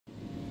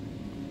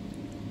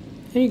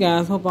Hey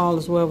guys, hope all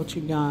is well with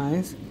you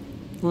guys.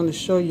 I want to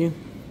show you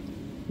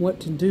what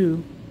to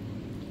do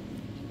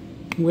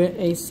with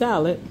a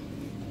salad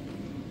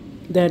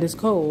that is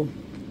cold.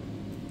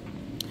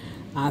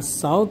 I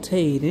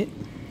sauteed it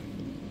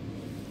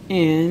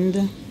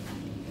and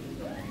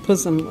put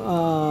some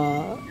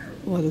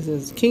what is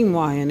this,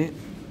 quinoa in it,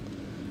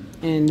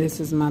 and this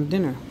is my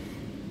dinner.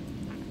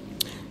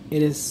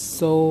 It is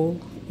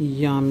so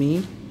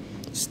yummy,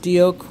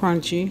 still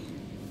crunchy,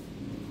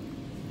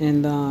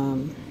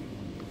 and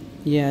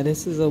yeah,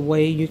 this is a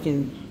way you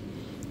can,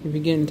 if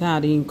you're getting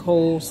tired of eating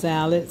cold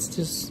salads,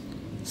 just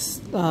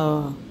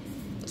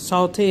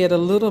saute it a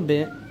little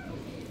bit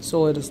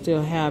so it'll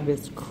still have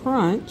its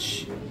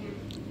crunch.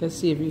 Let's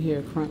see if you hear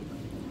a crunch.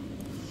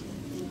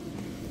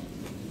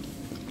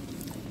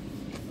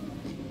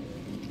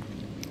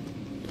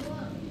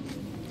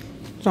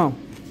 So,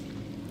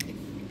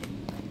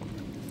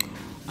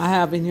 I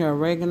have in here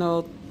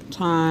oregano,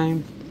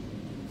 thyme,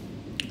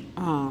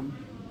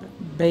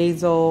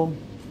 basil,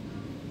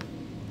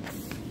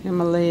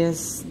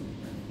 Himalayas,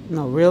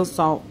 no, real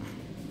salt,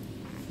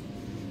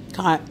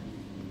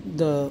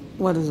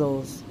 what is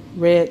those?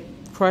 Red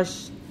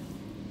crushed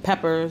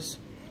peppers,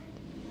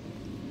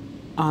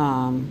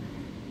 onion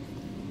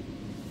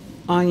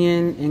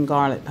and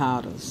garlic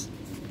powders.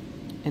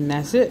 And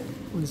that's it.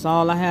 That's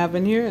all I have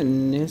in here,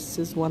 and this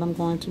is what I'm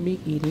going to be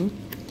eating.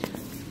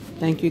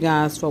 Thank you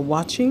guys for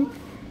watching.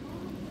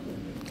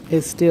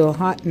 It's still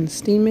hot and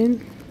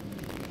steaming,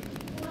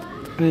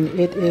 and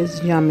it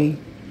is yummy.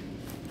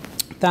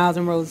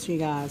 1,000 roses to you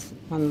guys.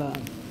 One love.